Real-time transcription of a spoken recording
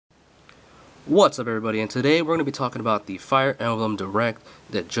What's up, everybody, and today we're going to be talking about the Fire Emblem Direct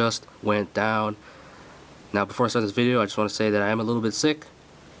that just went down. Now, before I start this video, I just want to say that I am a little bit sick,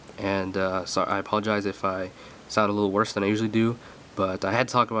 and so I apologize if I sound a little worse than I usually do, but I had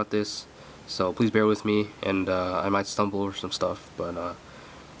to talk about this, so please bear with me, and I might stumble over some stuff, but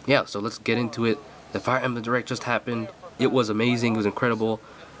yeah, so let's get into it. The Fire Emblem Direct just happened. It was amazing, it was incredible,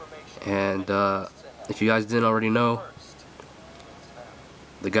 and if you guys didn't already know,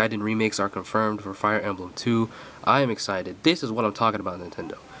 the Gaiden remakes are confirmed for Fire Emblem 2. I am excited. This is what I'm talking about,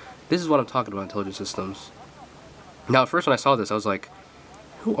 Nintendo. This is what I'm talking about, Intelligent Systems. Now, at first when I saw this, I was like,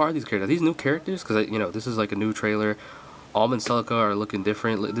 who are these characters? Are these new characters? Because, this is like a new trailer. Alm and Celica are looking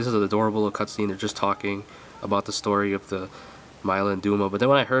different. This is an adorable little cutscene. They're just talking about the story of the Mila and Duma. But then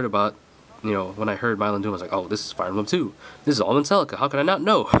when I heard about, when I heard Mila and Duma, I was like, oh, this is Fire Emblem 2. This is Alm and Celica. How could I not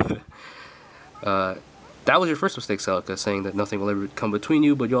know? That was your first mistake, Celica, saying that nothing will ever come between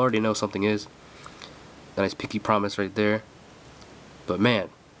you, but you already know something is. A nice pinky promise right there. But man,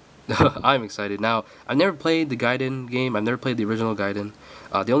 I'm excited. Now, I've never played the Gaiden game. I've never played the original Gaiden.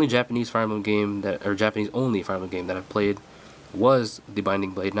 The only Japanese Fire Emblem game or Japanese only Fire Emblem game that I've played was The Binding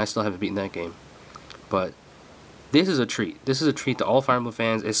Blade, and I still haven't beaten that game. But this is a treat. This is a treat to all Fire Emblem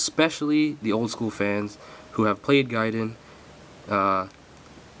fans, especially the old school fans who have played Gaiden. And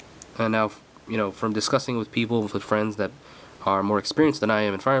now, from discussing with people, with friends that are more experienced than I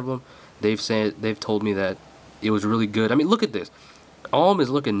am in Fire Emblem, they've told me that it was really good. I mean, look at this. Alm is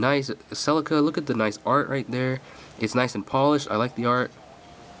looking nice. Celica, look at the nice art right there. It's nice and polished. I like the art.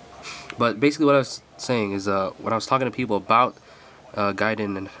 But basically what I was saying is when I was talking to people about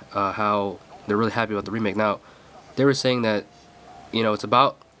Gaiden and how they're really happy about the remake. Now, they were saying that, it's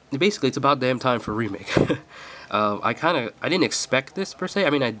about damn time for a remake. I didn't expect this per se. I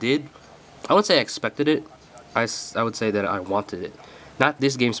mean, I did. I wouldn't say I expected it. I would say that I wanted it. Not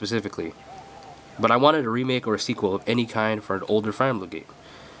this game specifically, but I wanted a remake or a sequel of any kind for an older Fire Emblem game.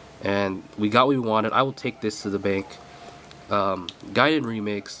 And we got what we wanted. I will take this to the bank. Gaiden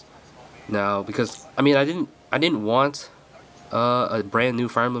remakes now, because I mean, I didn't want a brand new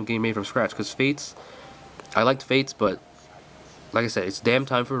Fire Emblem game made from scratch, because Fates, I liked Fates, but like I said, it's damn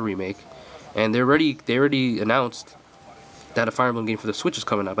time for a remake. And they already announced that a Fire Emblem game for the Switch is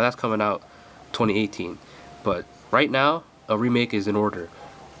coming out, but that's coming out 2018. But right now, a remake is in order.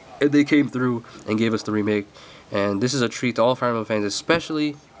 And they came through and gave us the remake, and this is a treat to all Fire Emblem fans,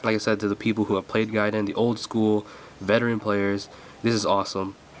 especially, like I said, to the people who have played Gaiden, the old school veteran players. This is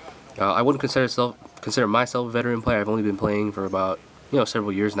awesome. I wouldn't consider myself a veteran player. I've only been playing for about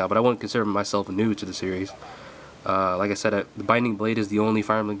several years now, but I wouldn't consider myself new to the series. Like I said, The Binding Blade is the only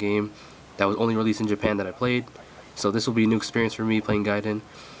Fire Emblem game that was only released in Japan that I played. So this will be a new experience for me playing Gaiden.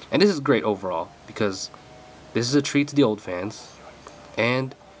 And this is great overall, because this is a treat to the old fans.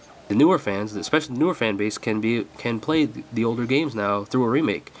 And the newer fans, especially the newer fan base, can play the older games now through a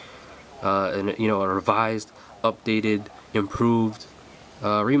remake. And a revised, updated, improved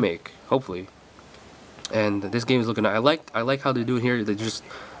remake, hopefully. And this game is looking, I like how they do it here. They're just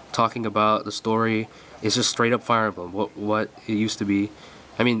talking about the story. It's just straight up Fire Emblem, what it used to be.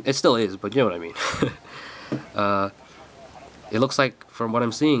 I mean, it still is, but you know what I mean. It looks like, from what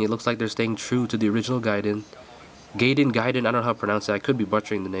I'm seeing, it looks like they're staying true to the original Gaiden. Gaiden, I don't know how to pronounce it. I could be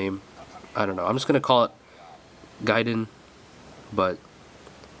butchering the name. I don't know. I'm just going to call it Gaiden, but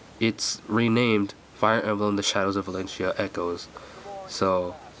it's renamed Fire Emblem The Shadows of Valencia Echoes.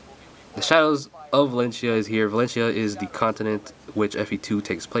 So, the Shadows of Valencia is here. Valencia is the continent which FE2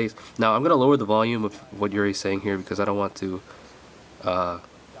 takes place. Now, I'm going to lower the volume of what Yuri's saying here, because I don't want to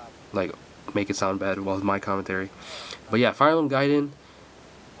make it sound bad while my commentary. But yeah, Fire Emblem Gaiden,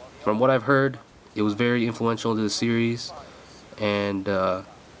 from what I've heard, it was very influential to the series, and I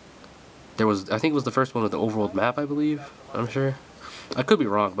think it was the first one with the overworld map, I believe. I'm sure. I could be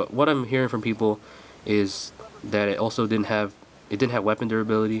wrong, but what I'm hearing from people is that it also didn't have weapon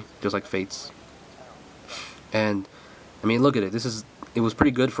durability, just like Fates. And I mean, look at it. It was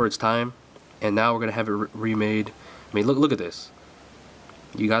pretty good for its time, and now we're gonna have it remade. I mean, look at this.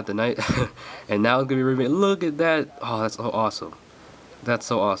 You got the knight, and now it's gonna be remade. Look at that! Oh, that's so awesome. That's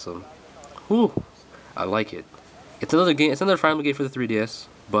so awesome. Whew, I like it. It's another game. It's another Fire Emblem game for the 3DS,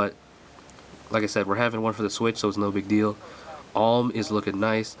 but like I said, we're having one for the Switch, so it's no big deal. Alm is looking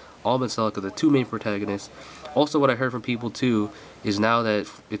nice. Alm and Celica, the two main protagonists. Also, what I heard from people too is now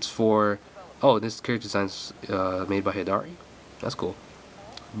that it's for this character design's made by Hidari. That's cool.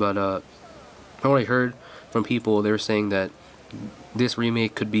 But from what I heard from people, they were saying that this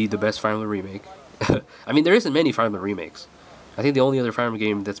remake could be the best Fire Emblem remake. I mean, there isn't many Fire Emblem remakes. I think the only other Fire Emblem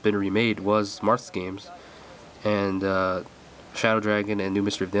game that's been remade was Marth's games, and Shadow Dragon and New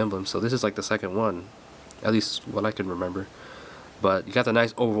Mystery of the Emblem. So this is like the second one, at least what I can remember. But you got the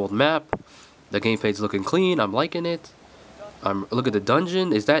nice overworld map. The gameplay's looking clean. I'm liking it. Look at the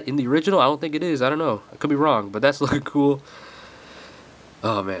dungeon. Is that in the original? I don't think it is. I don't know. I could be wrong, but that's looking cool.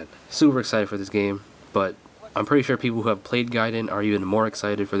 Oh man, super excited for this game. But I'm pretty sure people who have played Gaiden are even more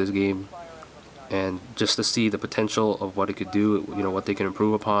excited for this game. And just to see the potential of what it could do, you know, what they can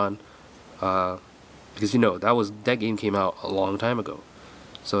improve upon. Because, you know, that game came out a long time ago.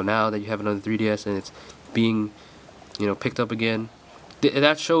 So now that you have another 3DS and it's being, you know, picked up again,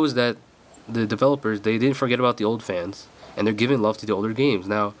 that shows that the developers, they didn't forget about the old fans, and they're giving love to the older games.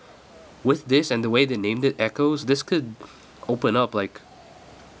 Now, with this and the way they named it Echoes, this could open up, like,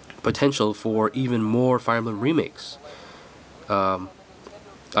 potential for even more Fire Emblem remakes.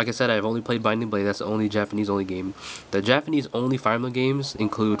 Like I said, I've only played Binding Blade. That's the only Japanese-only game. The Japanese-only Fire Emblem games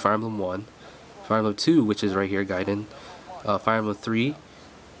include Fire Emblem 1, Fire Emblem 2, which is right here, Gaiden, Fire Emblem 3,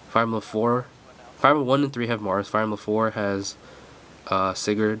 Fire Emblem 4, Fire Emblem 1 and 3 have Mars, Fire Emblem 4 has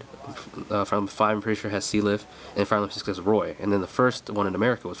Sigurd, Fire Emblem 5 I'm pretty sure has Sealith, and Fire Emblem 6 has Roy. And then the first one in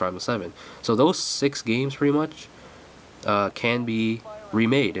America was Fire Emblem 7. So those 6 games pretty much can be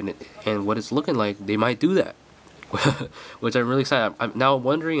remade, and what it's looking like, they might do that. Which I'm really excited. I'm now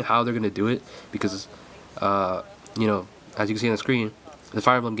wondering how they're going to do it, because you know, as you can see on the screen, the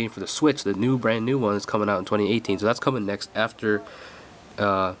Fire Emblem game for the Switch, the brand new one, is coming out in 2018, so that's coming next after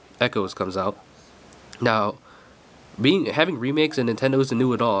Echoes comes out. Now, having remakes and Nintendo isn't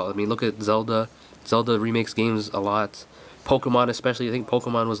new at all. I mean, look at Zelda remakes games a lot. Pokemon especially, I think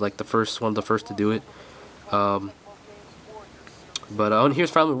Pokemon was like one of the first to do it. But here's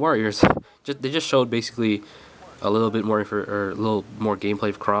Fire Emblem Warriors. They just showed basically a little bit more a little more gameplay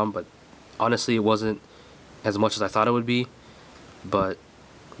of Chrom, but honestly it wasn't as much as I thought it would be. But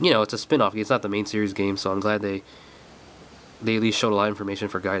you know, it's a spin-off game, it's not the main series game, so I'm glad they at least showed a lot of information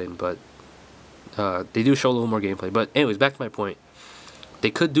for Gaiden. But they do show a little more gameplay. But anyways, back to my point.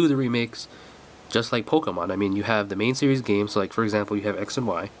 They could do the remakes just like Pokemon. I mean, you have the main series games, so like for example you have X and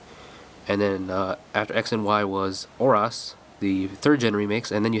Y, and then after X and Y was Oras, the 3rd gen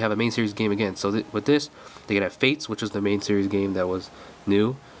remakes, and then you have a main series game again. So with this, they can have Fates, which is the main series game that was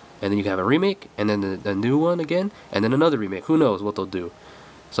new, and then you can have a remake, and then the new one again, and then another remake. Who knows what they'll do?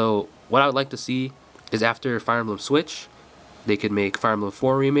 So what I would like to see is after Fire Emblem Switch, they could make Fire Emblem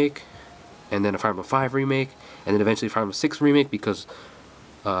 4 remake, and then a Fire Emblem 5 remake, and then eventually Fire Emblem 6 remake, because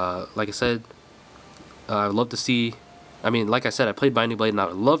like I said, I would love to see, I mean, like I said, I played Binding Blade, and I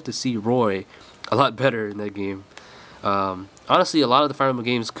would love to see Roy a lot better in that game. Honestly, a lot of the Fire Emblem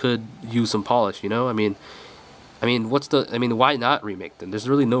games could use some polish, you know? I mean, why not remake them? There's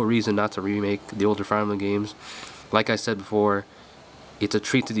really no reason not to remake the older Fire Emblem games. Like I said before, it's a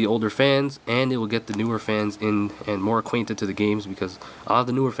treat to the older fans, and it will get the newer fans in and more acquainted to the games, because a lot of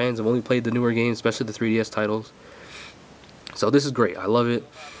the newer fans have only played the newer games, especially the 3DS titles. So this is great. I love it.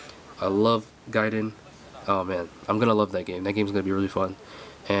 I love Gaiden. Oh man, I'm gonna love that game. That game's gonna be really fun.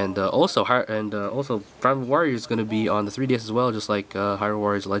 And also Fire Emblem Warriors is going to be on the 3DS as well, just like Hyrule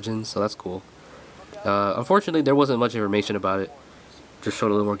Warriors Legends, so that's cool. Unfortunately, there wasn't much information about it. Just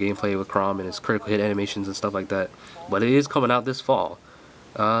showed a little more gameplay with Chrom and his critical hit animations and stuff like that. But it is coming out this fall.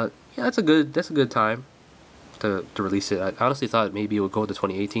 Yeah, that's a good time to release it. I honestly thought maybe it would go to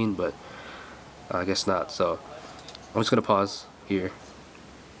 2018, but I guess not. So I'm just going to pause here.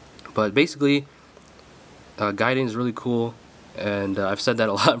 But basically, Gaiden is really cool. And I've said that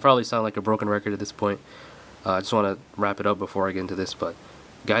a lot. I probably sound like a broken record at this point. I just want to wrap it up before I get into this. But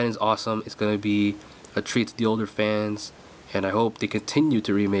Gaiden's awesome. It's going to be a treat to the older fans. And I hope they continue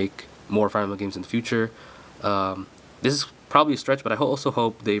to remake more Fire Emblem games in the future. This is probably a stretch, but I also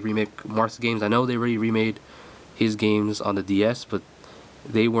hope they remake Marth's games. I know they already remade his games on the DS, but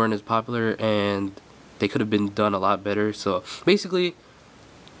they weren't as popular, and they could have been done a lot better. So basically,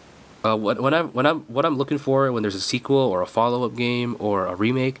 what I'm looking for when there's a sequel or a follow-up game or a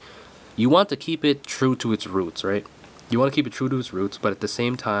remake, you want to keep it true to its roots, right? You want to keep it true to its roots, but at the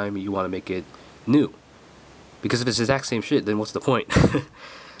same time, you want to make it new. Because if it's the exact same shit, then what's the point?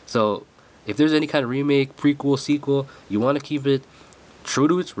 So, if there's any kind of remake, prequel, sequel, you want to keep it true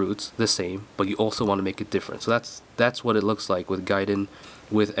to its roots, the same, but you also want to make it different. So that's what it looks like with Gaiden,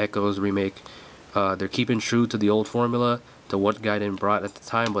 with Echoes remake. They're keeping true to the old formula, to what Gaiden brought at the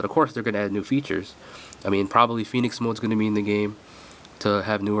time, but of course they're going to add new features. I mean, probably Phoenix Mode's going to be in the game to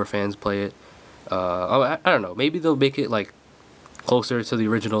have newer fans play it. I don't know, maybe they'll make it like closer to the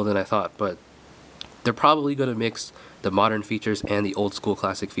original than I thought, but they're probably going to mix the modern features and the old school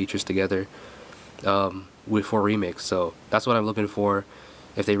classic features together for remakes. So that's what I'm looking for.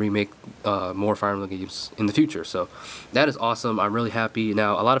 if they remake more Fire Emblem games in the future. So that is awesome. I'm really happy.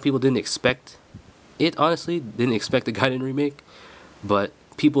 Now, a lot of people didn't expect it, honestly. Didn't expect the Gaiden remake, but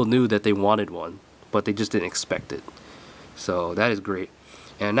people knew that they wanted one, but they just didn't expect it. So that is great.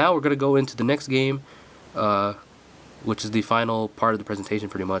 And now we're going to go into the next game, which is the final part of the presentation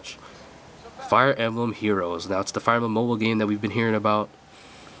pretty much. Fire Emblem Heroes. Now, it's the Fire Emblem mobile game that we've been hearing about.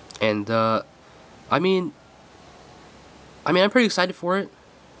 And, I mean, I'm pretty excited for it.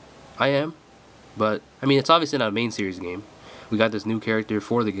 I am. But, I mean, it's obviously not a main series game. We got this new character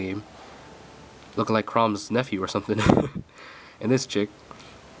for the game, looking like Crom's nephew or something. And this chick.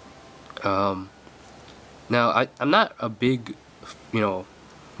 Now, I'm not a big,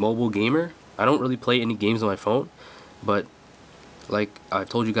 mobile gamer. I don't really play any games on my phone. But, like I've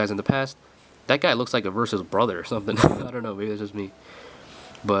told you guys in the past, that guy looks like a Versus brother or something. I don't know, maybe that's just me.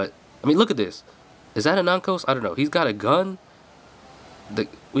 But, I mean, look at this. Is that a Nankos? I don't know. He's got a gun.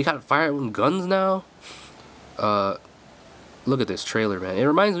 We got Fire Emblem guns now. Look at this trailer, man. It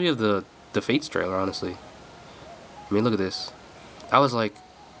reminds me of the Fates trailer, honestly. I mean, look at this. I was like,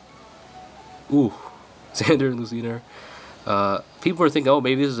 ooh, Xander and Lucina. People are thinking, oh,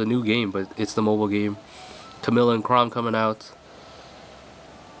 maybe this is a new game, but it's the mobile game. Camilla and Crom coming out.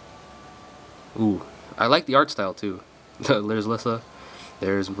 Ooh, I like the art style too. There's Lissa.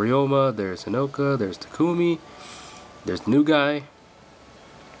 There's Ryoma, there's Hinoka, there's Takumi, there's the new guy.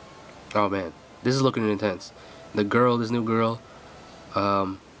 Oh man, this is looking intense. This new girl.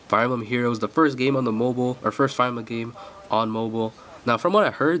 Fire Emblem Heroes, the first game on the mobile, or first Fire Emblem game on mobile. Now, from what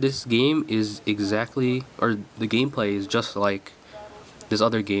I heard, this game is exactly, or the gameplay is just like this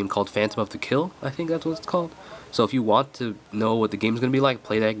other game called Phantom of the Kill. I think that's what it's called. So if you want to know what the game's gonna be like,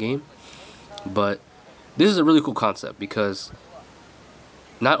 play that game. But this is a really cool concept because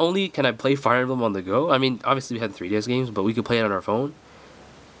not only can I play Fire Emblem on the go, I mean, obviously we had 3DS games, but we could play it on our phone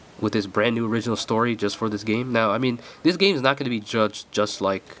with this brand new original story just for this game. Now, I mean, this game is not going to be judged just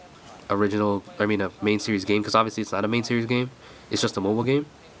like a main series game, because obviously it's not a main series game. It's just a mobile game.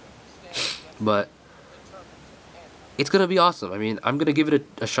 But it's going to be awesome. I mean, I'm going to give it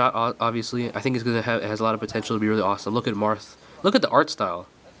a shot, obviously. I think it has a lot of potential to be really awesome. Look at Marth. Look at the art style.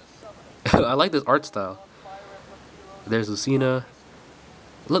 I like this art style. There's Lucina.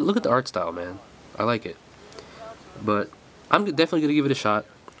 Look at the art style, man. I like it. But I'm definitely gonna give it a shot.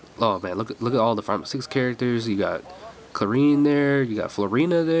 Oh man, look at all the Farm 6 characters. You got Clarine there. You got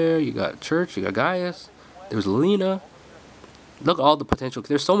Florina there. You got Church. You got Gaius. There's Lena. Look at all the potential.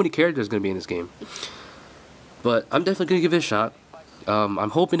 There's so many characters gonna be in this game. But I'm definitely gonna give it a shot.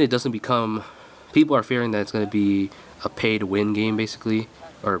 I'm hoping it doesn't become. People are fearing that it's gonna be a pay-to-win game, basically,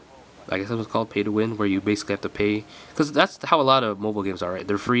 or I guess it was called pay to win, where you basically have to pay, because that's how a lot of mobile games are, right?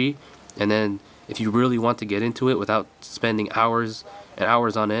 They're free, and then if you really want to get into it without spending hours and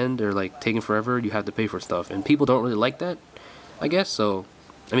hours on end, or like taking forever, you have to pay for stuff, and people don't really like that, I guess. So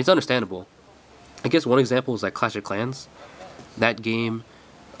I mean, it's understandable. I guess one example is like Clash of Clans. That game,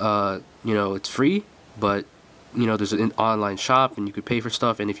 it's free, but there's an online shop and you could pay for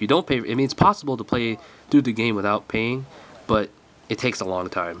stuff, and if you don't pay, I mean, it's possible to play through the game without paying, but it takes a long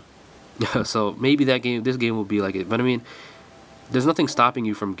time. So maybe this game will be like it. But I mean, there's nothing stopping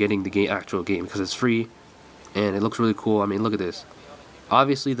you from getting the actual game because it's free and it looks really cool. I mean, look at this.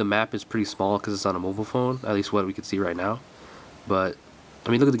 Obviously, the map is pretty small because it's on a mobile phone, at least what we can see right now. But I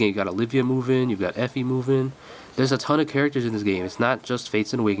mean, look at the game. You got Olivia moving, you've got Effie moving. There's a ton of characters in this game. It's not just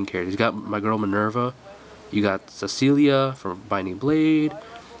Fates and Awakening characters. You got my girl Minerva. You got Cecilia from Binding Blade.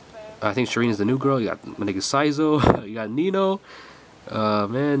 I think Shireen is the new girl. You got my nigga Saizo. You got Nino.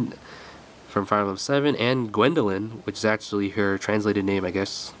 Man. From Fire Emblem 7, and Gwendolyn, which is actually her translated name, I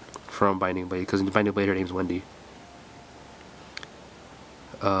guess, from Binding Blade, because in Binding Blade her name's Wendy.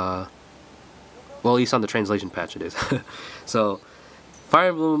 Well, at least on the translation patch it is. So,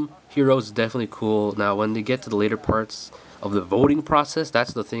 Fire Emblem Heroes is definitely cool. Now, when they get to the later parts of the voting process,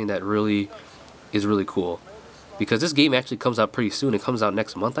 that's the thing that really is really cool. Because this game actually comes out pretty soon. It comes out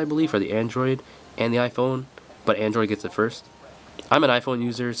next month, I believe, for the Android and the iPhone, but Android gets it first. I'm an iPhone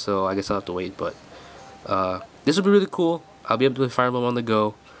user, so I guess I'll have to wait, but this will be really cool. I'll be able to play Fire Emblem on the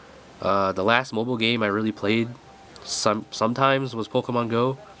go. The last mobile game I really played sometimes was Pokemon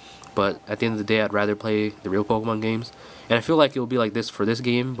Go, but at the end of the day, I'd rather play the real Pokemon games. And I feel like it will be like this for this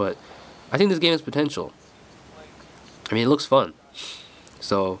game, but I think this game has potential. I mean, it looks fun.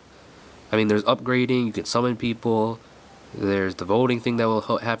 So, I mean, there's upgrading, you can summon people, there's the voting thing that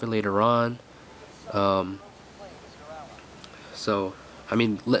will happen later on. So, I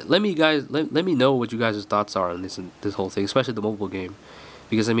mean, let me know what you guys' thoughts are on this whole thing, especially the mobile game,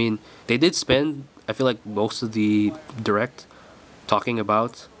 because I mean, they did spend, I feel like, most of the direct talking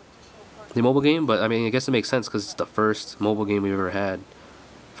about the mobile game, but I mean, I guess it makes sense because it's the first mobile game we've ever had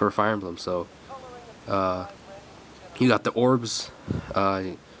for Fire Emblem. So you got the orbs,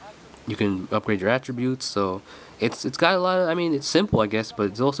 you can upgrade your attributes, so it's got a lot of, I mean, it's simple, I guess, but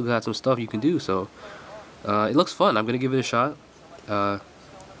it's also got some stuff you can do, so it looks fun. I'm gonna give it a shot.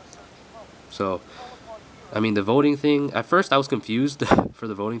 So I mean, the voting thing, at first I was confused for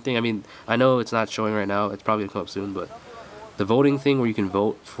the voting thing. I mean, I know it's not showing right now, it's probably gonna come up soon, but the voting thing where you can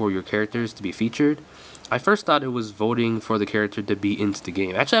vote for your characters to be featured, I first thought it was voting for the character to be into the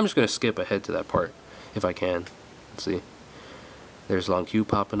game. Actually, I'm just gonna skip ahead to that part if I can. Let's see. There's Long Q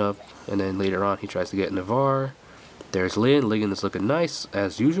popping up, and then later on he tries to get Navarre. There's Lynn. Lynn is looking nice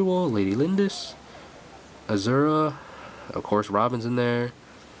as usual. Lady Lindis, Azura, of course Robin's in there.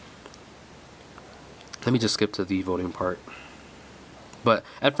 Let me just skip to the voting part. But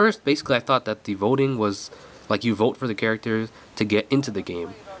at first, basically, I thought that the voting was like you vote for the characters to get into the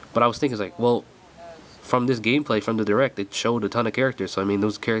game. But I was thinking, like, well, from this gameplay, from the direct, it showed a ton of characters. So I mean,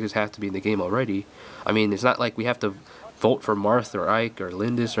 those characters have to be in the game already. I mean, it's not like we have to vote for Marth or Ike or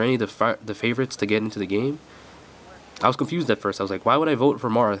Lindis or any of the favorites to get into the game. I was confused at first. I was like, why would I vote for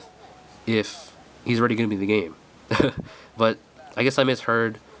Marth if he's already going to be in the game? But I guess I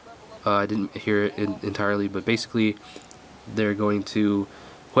misheard. I didn't hear it entirely, but basically they're going to,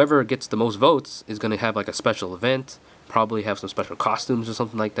 whoever gets the most votes is going to have like a special event, probably have some special costumes or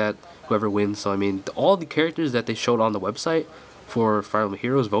something like that, whoever wins. So I mean, all the characters that they showed on the website for Fire Emblem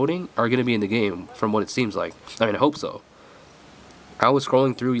Heroes voting are going to be in the game, from what it seems like. I mean, I hope so. I was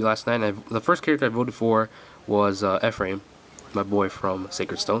scrolling through last night, and the first character I voted for was Ephraim, my boy from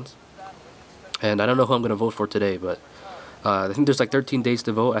Sacred Stones. And I don't know who I'm going to vote for today, but I think there's like 13 days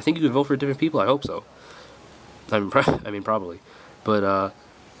to vote. I think you could vote for different people. I hope so. I mean, probably. But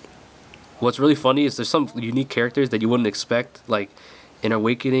what's really funny is there's some unique characters that you wouldn't expect. Like in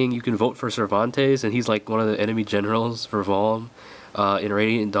Awakening, you can vote for Cervantes, and he's like one of the enemy generals for Valm. In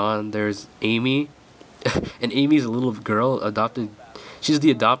Radiant Dawn, there's Amy, and Amy's a little girl adopted. She's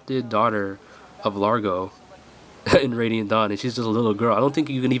the adopted daughter of Largo in Radiant Dawn, and she's just a little girl. I don't think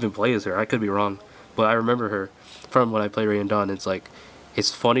you can even play as her. I could be wrong, but I remember her from when I played Radiant Dawn. It's like,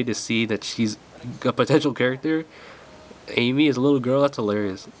 it's funny to see that she's a potential character. Amy is a little girl. That's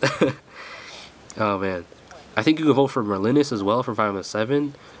hilarious. Oh man, I think you can vote for Merlinus as well from Fire Emblem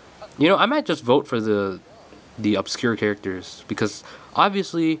 7. You know, I might just vote for the obscure characters, because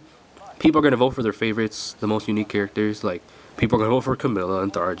obviously people are gonna vote for their favorites, the most unique characters. Like people are gonna vote for Camilla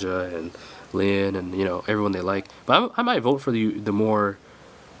and Tharja and Lynn and, you know, everyone they like. But I might vote for the more.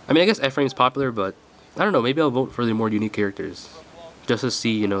 I mean, I guess Ephraim's popular, but I don't know. Maybe I'll vote for the more unique characters, just to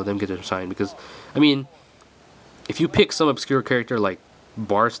see, you know, them get their shine. Because I mean, if you pick some obscure character like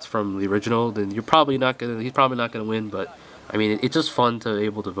Barst from the original, then you're probably not gonna. He's probably not gonna win. But I mean, it's just fun to be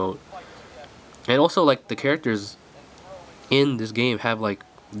able to vote. And also, like, the characters in this game have like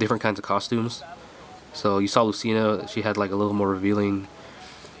different kinds of costumes. So you saw Lucina; she had like a little more revealing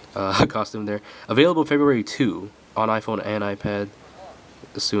costume there. Available February 2 on iPhone and iPad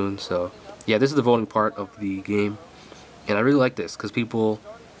soon. So yeah, this is the voting part of the game, and I really like this because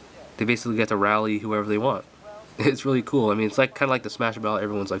they basically get to rally whoever they want. It's really cool. I mean, it's like kind of like the Smash Ballot.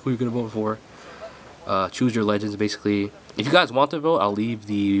 Everyone's like, who are you gonna vote for? Choose your legends, basically. If you guys want to vote, I'll leave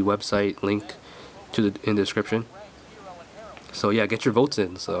the website link in the description. So yeah, get your votes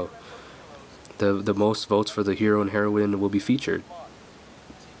in. So the most votes for the hero and heroine will be featured.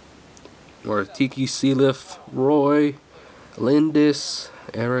 Or Tiki, Sealif, Roy, Lindis,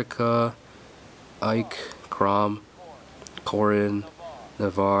 Erica, Ike, Crom, Corin,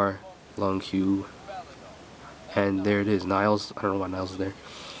 Navarre, Long Q, and there it is, Niles. I don't know why Niles is there.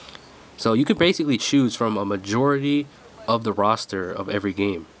 So you can basically choose from a majority of the roster of every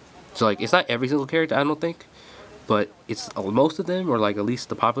game. So like, it's not every single character, I don't think, but it's most of them, or like at least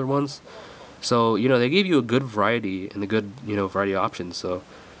the popular ones. So, you know, they gave you a good variety and a good, you know, variety of options. So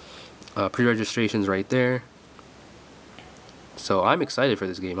pre-registration's right there. So I'm excited for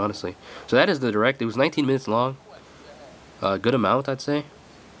this game, honestly. So that is the direct. It was 19 minutes long. Good amount, I'd say.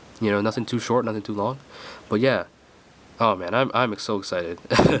 You know, nothing too short, nothing too long. But yeah, oh man, I'm so excited.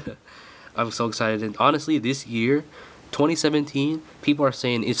 I'm so excited. And honestly, this year, 2017, people are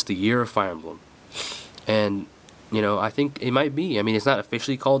saying it's the year of Fire Emblem. And, you know, I think it might be. I mean, it's not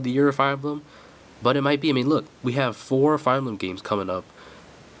officially called the year of Fire Emblem, but it might be. I mean, look, we have 4 Fire Emblem games coming up.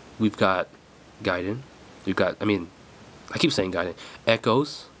 We've got Gaiden. We've got, I mean, I keep saying Gaiden.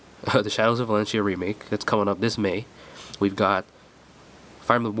 Echoes, the Shadows of Valencia remake, that's coming up this May. We've got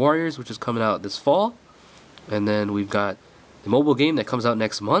Fire Emblem Warriors, which is coming out this fall. And then we've got the mobile game that comes out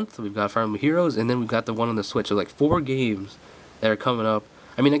next month. We've got Fire Emblem Heroes, and then we've got the one on the Switch. So like 4 games that are coming up.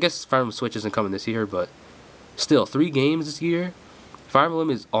 I mean, I guess Fire Emblem Switch isn't coming this year, but still, 3 games this year. Fire Emblem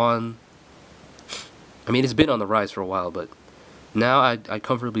is on. I mean, it's been on the rise for a while, but now I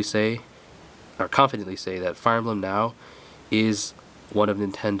comfortably say, or confidently say, that Fire Emblem now is one of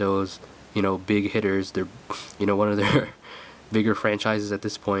Nintendo's, big hitters. They're, one of their bigger franchises at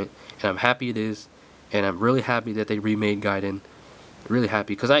this point, and I'm happy it is, and I'm really happy that they remade Gaiden. Really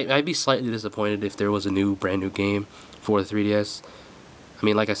happy, because I'd be slightly disappointed if there was a brand new game for the 3DS. I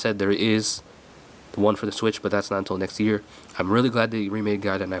mean, like I said, there is the one for the Switch, but that's not until next year. I'm really glad they remade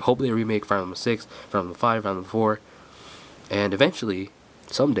Gaiden, and I hope they remake Fire Emblem 6, Fire Emblem 5, Fire Emblem 4, and eventually,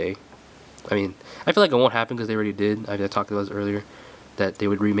 someday, I mean, I feel like it won't happen because they already did. I talked about this earlier, that they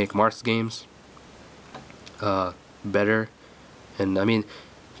would remake Marth's games better. And I mean,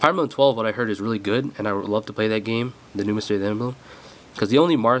 Fire Emblem 12, what I heard, is really good, and I would love to play that game, the new Mystery of the Emblem, because the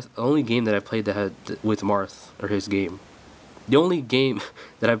only game that I played that had with Marth, or his game, the only game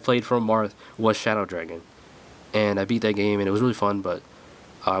that I played from Marth was Shadow Dragon, and I beat that game, and it was really fun. But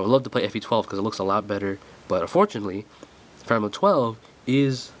I would love to play FE12 because it looks a lot better. But unfortunately, Fire Emblem 12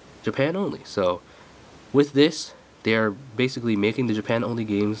 is Japan only. So with this, they are basically making the Japan only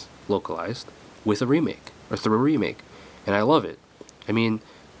games localized with a remake, or through a remake, and I love it. I mean,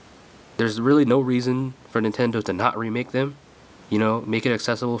 there's really no reason for Nintendo to not remake them. Make it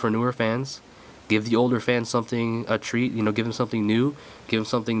accessible for newer fans. Give the older fans a treat. Give them something new. Give them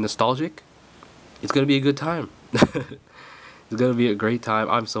something nostalgic. It's gonna be a good time. It's gonna be a great time.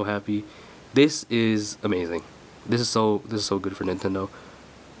 I'm so happy. This is amazing. This is so good for Nintendo.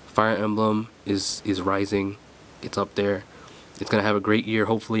 Fire Emblem is rising. It's up there. It's gonna have a great year,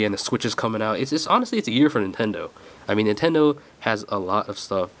 hopefully, and the Switch is coming out. It's honestly, it's a year for Nintendo. I mean, Nintendo has a lot of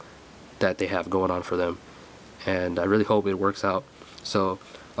stuff that they have going on for them, and I really hope it works out. So,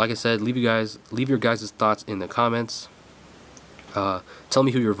 like I said, leave your guys' thoughts in the comments. Tell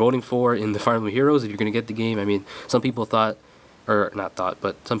me who you're voting for in the Fire Emblem Heroes if you're gonna get the game. I mean, some people thought, or not thought,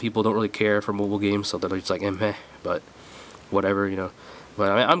 but some people don't really care for mobile games, so they're just like, meh. But whatever,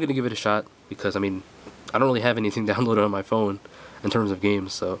 But I'm gonna give it a shot because I mean, I don't really have anything downloaded on my phone in terms of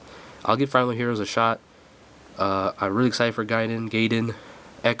games, so I'll give Fire Emblem Heroes a shot. I'm really excited for Gaiden,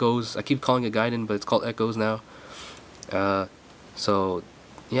 Echoes. I keep calling it Gaiden, but it's called Echoes now. So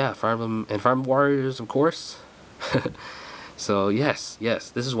yeah, Fire Emblem and Fire Emblem Warriors, of course. So yes,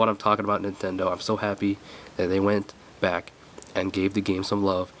 this is what I'm talking about, Nintendo. I'm so happy that they went back and gave the game some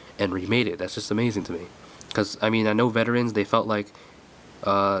love and remade it. That's just amazing to me. Because I mean, I know veterans, they felt like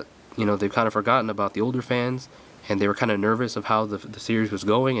they've kind of forgotten about the older fans, and they were kind of nervous of how the series was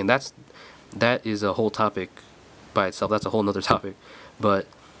going, and that is a whole topic by itself. That's a whole nother topic. But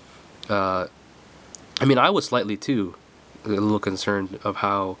I mean, I was slightly too a little concerned of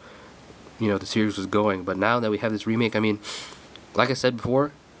how the series was going. But now that we have this remake, I mean, like I said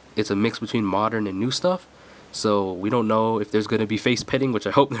before, it's a mix between modern and new stuff. So we don't know if there's going to be face pitting, which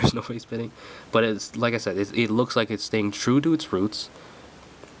I hope there's no face pitting. But it's like I said, it looks like it's staying true to its roots.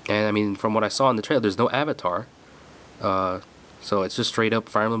 And I mean, from what I saw in the trailer, there's no avatar. So it's just straight up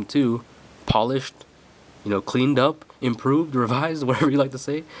Fire Emblem 2, polished, cleaned up, improved, revised, whatever you like to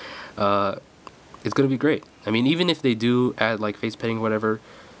say. It's gonna be great. I mean, even if they do add like face painting or whatever,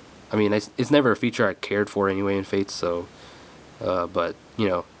 I mean, it's never a feature I cared for anyway in Fates. So, but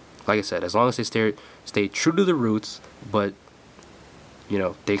like I said, as long as they stay true to the roots, but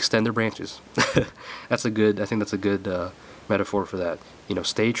they extend their branches. I think that's a good metaphor for that.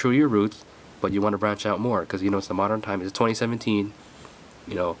 Stay true to your roots, but you want to branch out more because it's the modern time. It's 2017.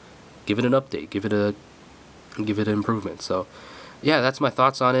 Give it an update. Give it an improvement. So, yeah, that's my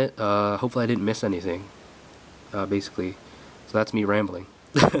thoughts on it. Hopefully I didn't miss anything. Basically, so that's me rambling.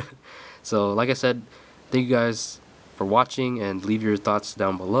 So, like I said, thank you guys for watching, and leave your thoughts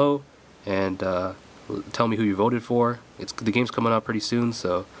down below, and tell me who you voted for. The game's coming out pretty soon,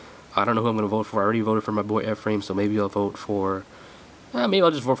 so I don't know who I'm gonna vote for. I already voted for my boy F-Frame, so maybe I'll vote for. Maybe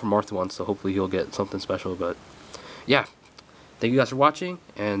I'll just vote for Marth once, so hopefully he'll get something special. But yeah, thank you guys for watching,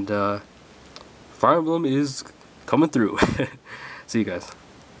 and Fire Emblem is coming through. See you guys.